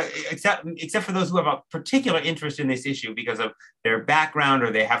America, except for those who have a particular interest in this issue because of their background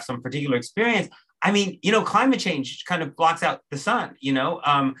or they have some particular experience. I mean, climate change kind of blocks out the sun,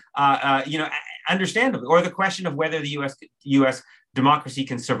 understandably, or the question of whether the U.S. democracy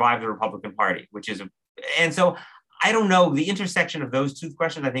can survive the Republican Party, and so I don't know. The intersection of those two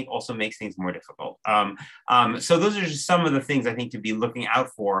questions, I think, also makes things more difficult. So those are just some of the things I think to be looking out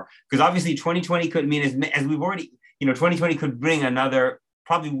for, because obviously 2020 could mean, as we've already, 2020 could bring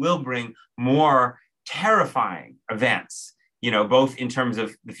probably will bring more terrifying events, both in terms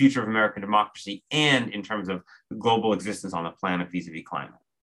of the future of American democracy and in terms of global existence on the planet vis-a-vis climate.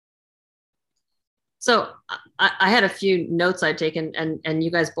 So I had a few notes I'd taken, and you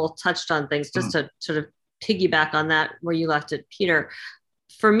guys both touched on things just to sort of piggyback on that where you left it, Peter.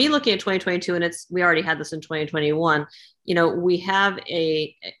 For me, looking at 2022, and we already had this in 2021, we have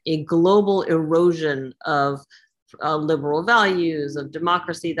a global erosion of liberal values, of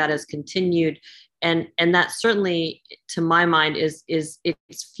democracy that has continued. And that certainly, to my mind, is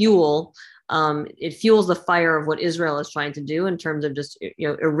its fuel. It fuels the fire of what Israel is trying to do in terms of just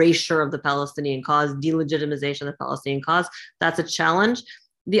erasure of the Palestinian cause, delegitimization of the Palestinian cause. That's a challenge.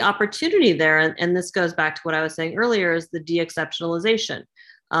 The opportunity there, and this goes back to what I was saying earlier, is the de-exceptionalization,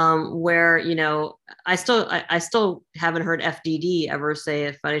 where I still haven't heard FDD ever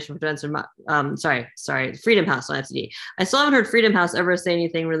say Foundation for Defense, Freedom House on FDD. I still haven't heard Freedom House ever say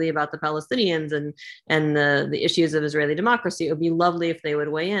anything really about the Palestinians and the issues of Israeli democracy. It would be lovely if they would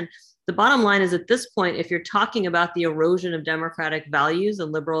weigh in. The bottom line is, at this point, if you're talking about the erosion of democratic values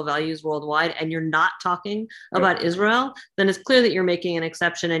and liberal values worldwide, and you're not talking about Israel, then it's clear that you're making an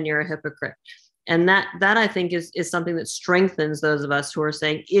exception and you're a hypocrite. And that I think is something that strengthens those of us who are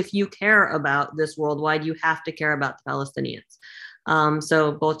saying, if you care about this worldwide, you have to care about the Palestinians.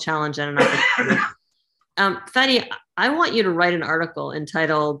 So both challenge and an opportunity. Fadi, I want you to write an article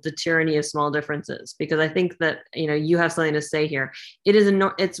entitled "The Tyranny of Small Differences," because I think that you have something to say here.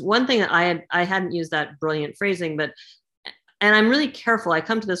 It's one thing that I hadn't used that brilliant phrasing, and I'm really careful. I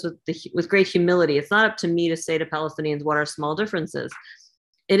come to this with great humility. It's not up to me to say to Palestinians what are small differences.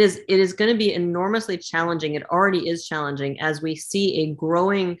 It is going to be enormously challenging. It already is challenging as we see a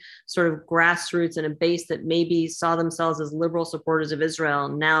growing sort of grassroots and a base that maybe saw themselves as liberal supporters of Israel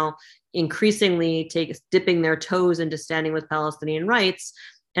now increasingly dipping their toes into standing with Palestinian rights.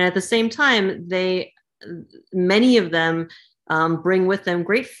 And at the same time, many of them bring with them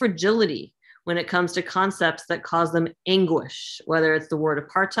great fragility when it comes to concepts that cause them anguish, whether it's the word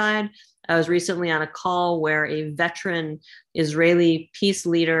apartheid. I was recently on a call where a veteran Israeli peace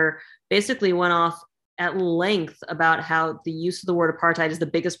leader basically went off at length about how the use of the word apartheid is the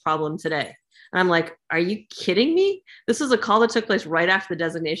biggest problem today. And I'm like, are you kidding me? This is a call that took place right after the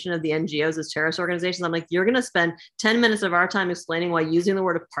designation of the NGOs as terrorist organizations. I'm like, you're going to spend 10 minutes of our time explaining why using the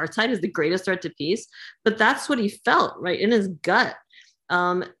word apartheid is the greatest threat to peace. But that's what he felt, right, in his gut.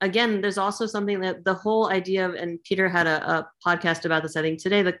 Again, there's also something that the whole idea of, and Peter had a podcast about this, I think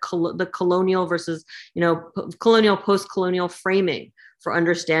today, the colonial versus, colonial, post-colonial framing for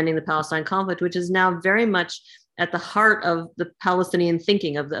understanding the Palestine conflict, which is now very much at the heart of the Palestinian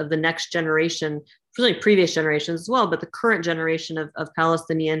thinking of the next generation really previous generations as well, but the current generation of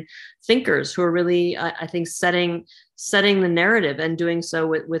Palestinian thinkers who are really, I think, setting the narrative and doing so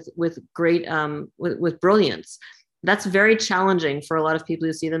with great with brilliance. That's very challenging for a lot of people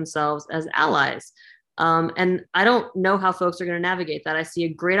who see themselves as allies. And I don't know how folks are going to navigate that. I see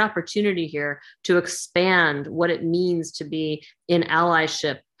a great opportunity here to expand what it means to be in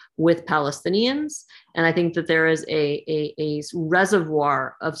allyship with Palestinians. And I think that there is a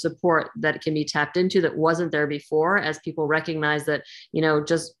reservoir of support that can be tapped into that wasn't there before, as people recognize that,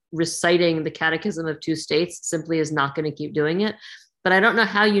 just reciting the catechism of two states simply is not going to keep doing it. But I don't know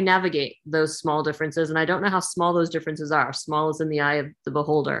how you navigate those small differences. And I don't know how small those differences are. Small is in the eye of the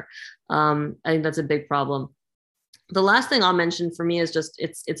beholder. I think that's a big problem. The last thing I'll mention for me is just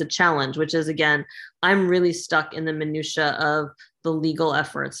it's a challenge, which is, again, I'm really stuck in the minutia of the legal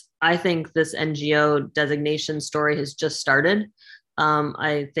efforts. I think this NGO designation story has just started.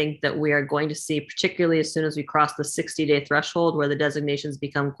 I think that we are going to see, particularly as soon as we cross the 60-day threshold where the designations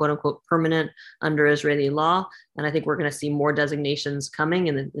become quote unquote permanent under Israeli law. And I think we're going to see more designations coming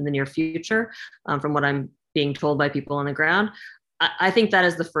in the near future, from what I'm being told by people on the ground. I think that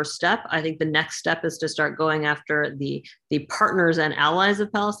is the first step. I think the next step is to start going after the partners and allies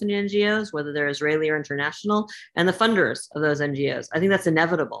of Palestinian NGOs, whether they're Israeli or international, and the funders of those NGOs. I think that's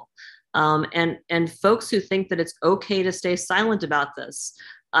inevitable. And folks who think that it's okay to stay silent about this,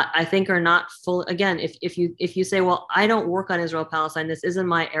 I think are not full. Again, if you say, well, I don't work on Israel-Palestine, this isn't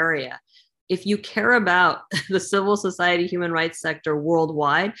my area. If you care about the civil society, human rights sector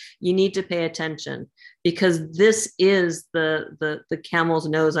worldwide, you need to pay attention, because this is the camel's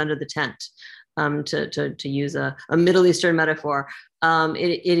nose under the tent, to use a Middle Eastern metaphor.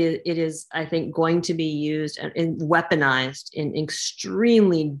 It is, I think, going to be used and weaponized in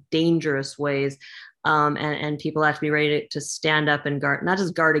extremely dangerous ways. And people have to be ready to stand up and guard, not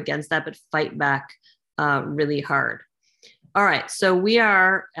just guard against that, but fight back really hard. All right, so we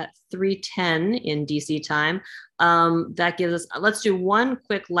are at 3:10 in DC time. That gives us, let's do one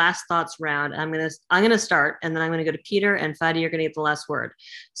quick last thoughts round. I'm gonna start, and then I'm gonna go to Peter, and Fadi, you're gonna get the last word.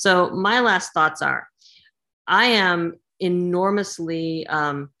 So my last thoughts are, I am enormously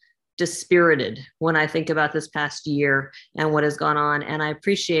dispirited when I think about this past year and what has gone on. And I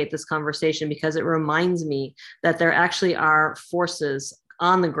appreciate this conversation because it reminds me that there actually are forces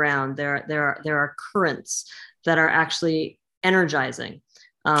on the ground. There are currents that are actually energizing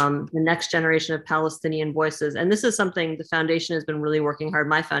the next generation of Palestinian voices. And this is something the foundation has been really working hard,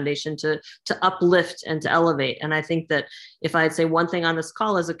 my foundation, to uplift and to elevate. And I think that if I'd say one thing on this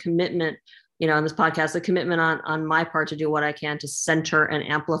call is a commitment, on this podcast, a commitment on my part to do what I can to center and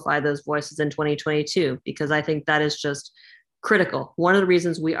amplify those voices in 2022, because I think that is just critical. One of the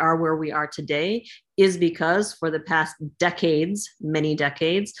reasons we are where we are today is because for the past decades, many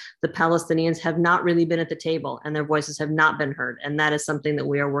decades, the Palestinians have not really been at the table and their voices have not been heard. And that is something that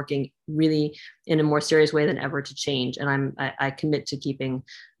we are working really in a more serious way than ever to change. And I commit to keeping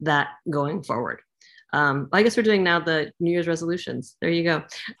that going forward. I guess we're doing now the New Year's resolutions. There you go.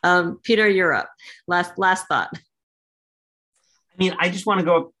 Peter, you're up. Last thought. I mean, I just want to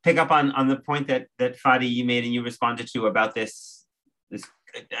go pick up on the point that Fadi, you made and you responded to about this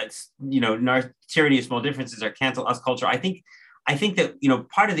tyranny of small differences or cancel us culture. I think that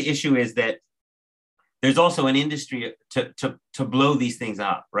part of the issue is that there's also an industry to blow these things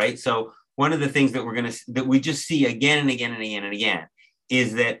up, right? So one of the things that we just see again and again and again and again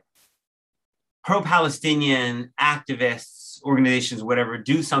is that pro-Palestinian activists, organizations, whatever,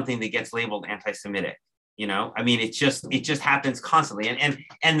 do something that gets labeled anti-Semitic. I mean, it just happens constantly.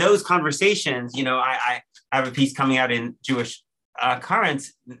 And those conversations, I have a piece coming out in Jewish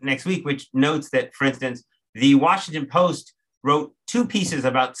Currents next week, which notes that, for instance, the Washington Post wrote 2 pieces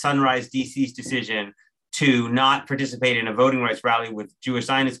about Sunrise DC's decision to not participate in a voting rights rally with Jewish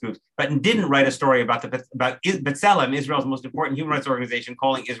Zionist groups, but didn't write a story about B'Tselem, Israel's most important human rights organization,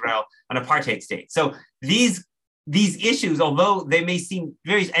 calling Israel an apartheid state. So these issues, although they may seem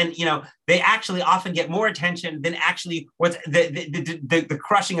very, and they actually often get more attention than actually what's the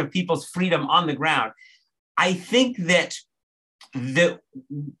crushing of people's freedom on the ground. I think that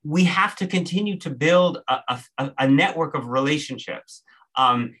we have to continue to build a network of relationships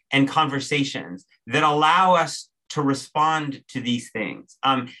and conversations that allow us to respond to these things.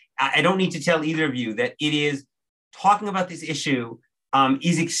 I don't need to tell either of you that it is talking about this issue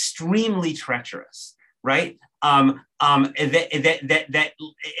is extremely treacherous, right? And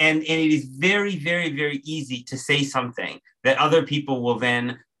it is very, very, very easy to say something that other people will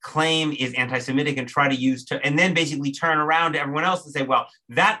then claim is anti-Semitic and try to use and then basically turn around to everyone else and say, well,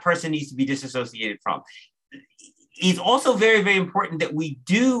 that person needs to be disassociated from. it's also very, very important that we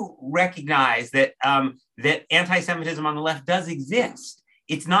do recognize that that anti-Semitism on the left does exist.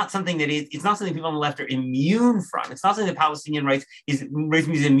 It's not something people on the left are immune from. It's not something that Palestinian rights is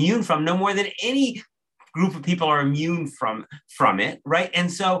immune from, no more than any group of people are immune from it, right?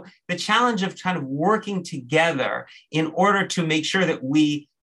 And so the challenge of kind of working together in order to make sure that we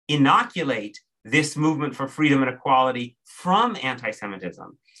inoculate this movement for freedom and equality from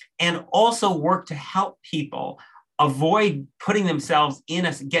anti-Semitism, and also work to help people avoid putting themselves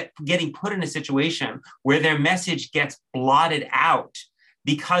getting put in a situation where their message gets blotted out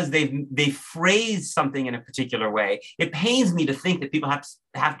because they phrase something in a particular way. It pains me to think that people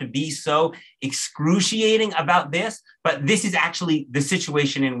have to be so excruciating about this, but this is actually the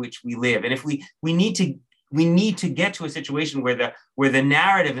situation in which we live. And if we need to get to a situation where the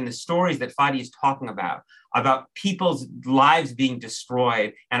narrative and the stories that Fadi is talking about people's lives being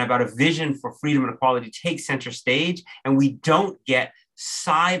destroyed and about a vision for freedom and equality takes center stage, and we don't get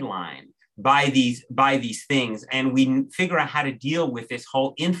sidelined by these things, and we figure out how to deal with this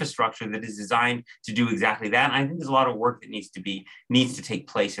whole infrastructure that is designed to do exactly that. And I think there's a lot of work that needs to take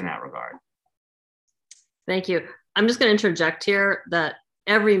place in that regard. Thank you. I'm just going to interject here that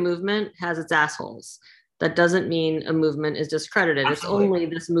every movement has its assholes. That doesn't mean a movement is discredited. Absolutely. It's only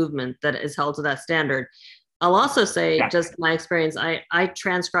this movement that is held to that standard. I'll also say, just my experience, I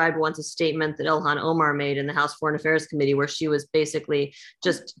transcribed once a statement that Ilhan Omar made in the House Foreign Affairs Committee, where she was basically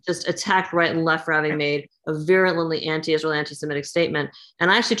just attacked right and left for having made a virulently anti-Israel, anti-Semitic statement. And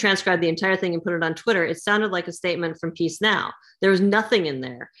I actually transcribed the entire thing and put it on Twitter. It sounded like a statement from Peace Now. There was nothing in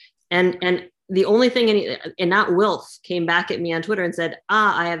there. And the only thing, Anat Wilf came back at me on Twitter and said,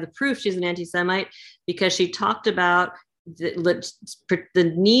 I have the proof she's an anti-Semite, because she talked about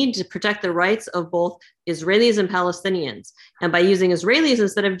the need to protect the rights of both Israelis and Palestinians. And by using Israelis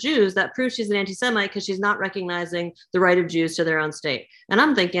instead of Jews, that proves she's an anti-Semite, because she's not recognizing the right of Jews to their own state. And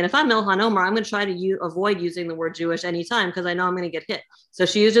I'm thinking, if I'm Ilhan Omar, I'm going to try to avoid using the word Jewish anytime, because I know I'm going to get hit. So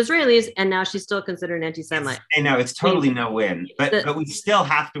she used Israelis, and now she's still considered an anti-Semite. I know, it's totally no win, but we still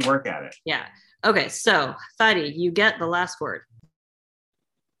have to work at it. Yeah. Okay, so Fadi, you get the last word.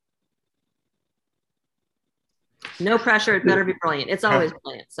 No pressure. It better be brilliant. It's always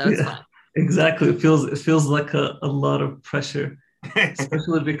brilliant, so it's fine. Exactly. It feels like a lot of pressure,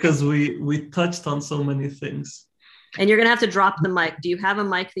 especially because we touched on so many things. And you're gonna have to drop the mic. Do you have a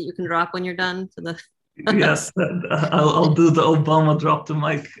mic that you can drop when you're done for the? Yes, I'll do the Obama drop the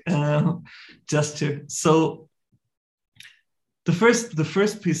mic gesture. So the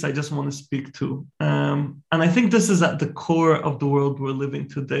first piece I just want to speak to, and I think this is at the core of the world we're living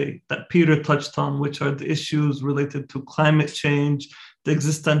today, that Peter touched on, which are the issues related to climate change, the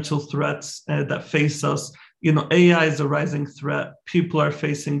existential threats that face us. AI is a rising threat. People are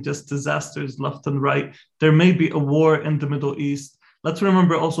facing just disasters left and right. There may be a war in the Middle East. Let's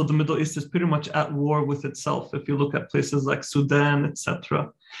remember also the Middle East is pretty much at war with itself, if you look at places like Sudan,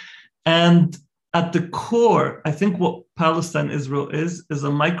 etc. And at the core, I think what Palestine-Israel is a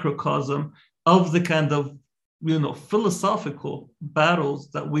microcosm of the kind of, philosophical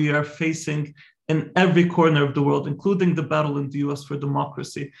battles that we are facing in every corner of the world, including the battle in the US for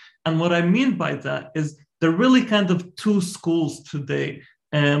democracy. And what I mean by that is there are really kind of two schools today.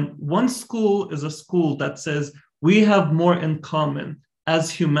 One school is a school that says we have more in common as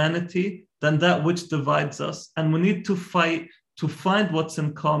humanity than that which divides us. And we need to fight to find what's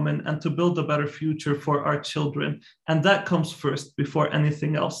in common and to build a better future for our children. And that comes first before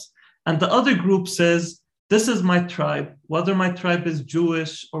anything else. And the other group says, this is my tribe, whether my tribe is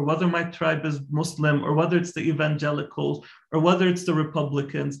Jewish or whether my tribe is Muslim or whether it's the evangelicals or whether it's the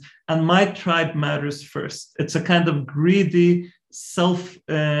Republicans, and my tribe matters first. It's a kind of greedy, selfish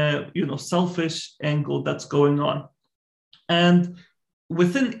angle that's going on. And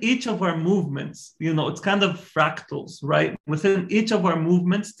within each of our movements, it's kind of fractals, right? Within each of our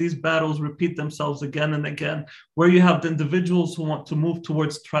movements, these battles repeat themselves again and again, where you have the individuals who want to move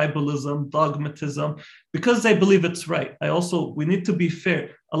towards tribalism, dogmatism, because they believe it's right. We need to be fair.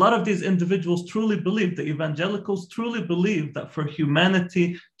 A lot of these individuals truly believe, the evangelicals truly believe that for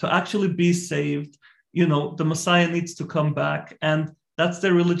humanity to actually be saved, the Messiah needs to come back. And that's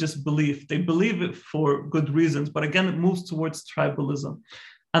their religious belief. They believe it for good reasons, but again, it moves towards tribalism.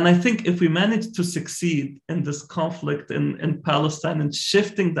 And I think if we manage to succeed in this conflict in Palestine and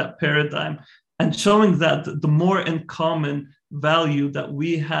shifting that paradigm and showing that the more in common value that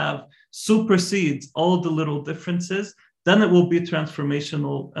we have supersedes all the little differences, then it will be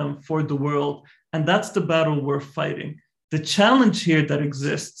transformational for the world. And that's the battle we're fighting. The challenge here that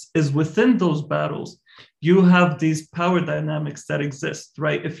exists is within those battles, you have these power dynamics that exist,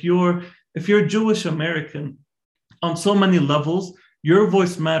 right? If you're Jewish American on so many levels, your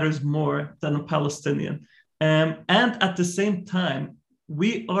voice matters more than a Palestinian. And at the same time,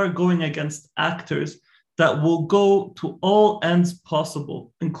 we are going against actors that will go to all ends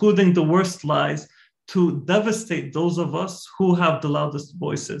possible, including the worst lies, to devastate those of us who have the loudest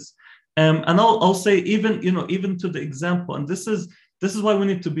voices. And I'll say even to the example, and this is why we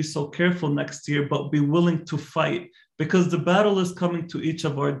need to be so careful next year, but be willing to fight, because the battle is coming to each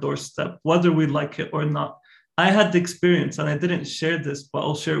of our doorstep, whether we like it or not. I had the experience, and I didn't share this, but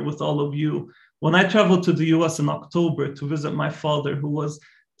I'll share it with all of you. When I traveled to the US in October to visit my father, who was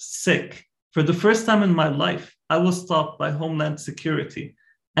sick, for the first time in my life, I was stopped by Homeland Security.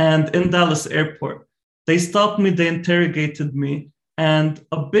 And in Dallas Airport, they stopped me, they interrogated me. And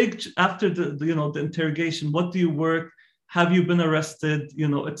after the interrogation, what do you work? Have you been arrested?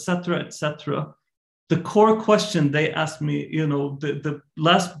 Et cetera, et cetera. The core question they asked me, the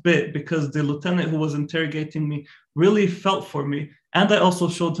last bit, because the lieutenant who was interrogating me really felt for me. And I also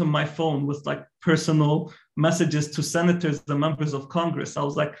showed him my phone with like personal messages to senators and members of Congress. I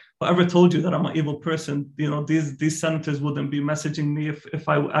was like, whoever told you that I'm an evil person, these senators wouldn't be messaging me if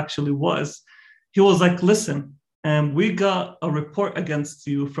I actually was. He was like, listen, we got a report against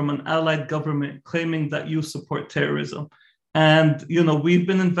you from an allied government claiming that you support terrorism. And, we've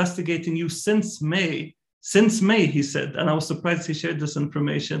been investigating you since May, he said. And I was surprised he shared this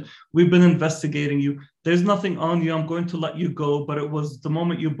information. We've been investigating you. There's nothing on you. I'm going to let you go. But it was the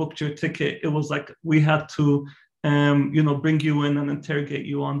moment you booked your ticket, it was like we had to, bring you in and interrogate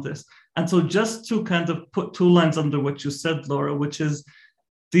you on this. And so just to kind of put two lines under what you said, Laura, which is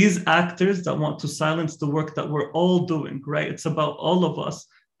these actors that want to silence the work that we're all doing, right? It's about all of us,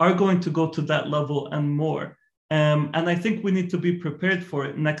 are going to go to that level and more. And I think we need to be prepared for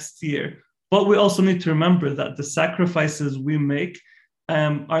it next year. But we also need to remember that the sacrifices we make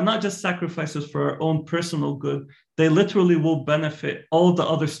are not just sacrifices for our own personal good. They literally will benefit all the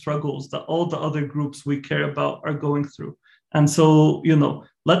other struggles that all the other groups we care about are going through. And so,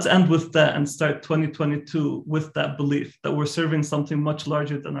 let's end with that and start 2022 with that belief that we're serving something much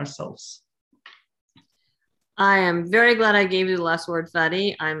larger than ourselves. I am very glad I gave you the last word,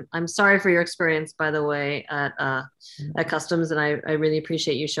 Fadi. I'm sorry for your experience, by the way, at Customs, and I really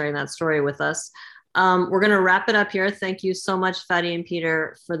appreciate you sharing that story with us. We're going to wrap it up here. Thank you so much, Fadi and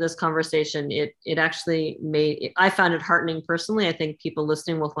Peter, for this conversation. It actually I found it heartening personally. I think people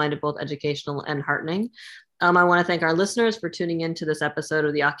listening will find it both educational and heartening. I want to thank our listeners for tuning in to this episode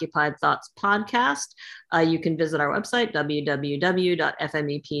of the Occupied Thoughts podcast. You can visit our website, www.fmep.org,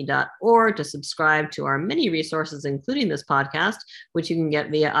 to subscribe to our many resources, including this podcast, which you can get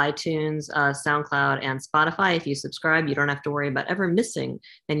via iTunes, SoundCloud, and Spotify. If you subscribe, you don't have to worry about ever missing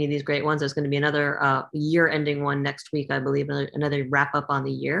any of these great ones. There's going to be another year-ending one next week, I believe, another wrap-up on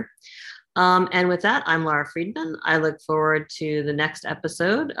the year. And with that, I'm Lara Friedman. I look forward to the next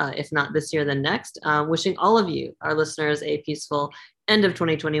episode, if not this year, then next. Wishing all of you, our listeners, a peaceful end of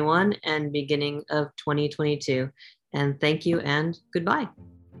 2021 and beginning of 2022. And thank you and goodbye.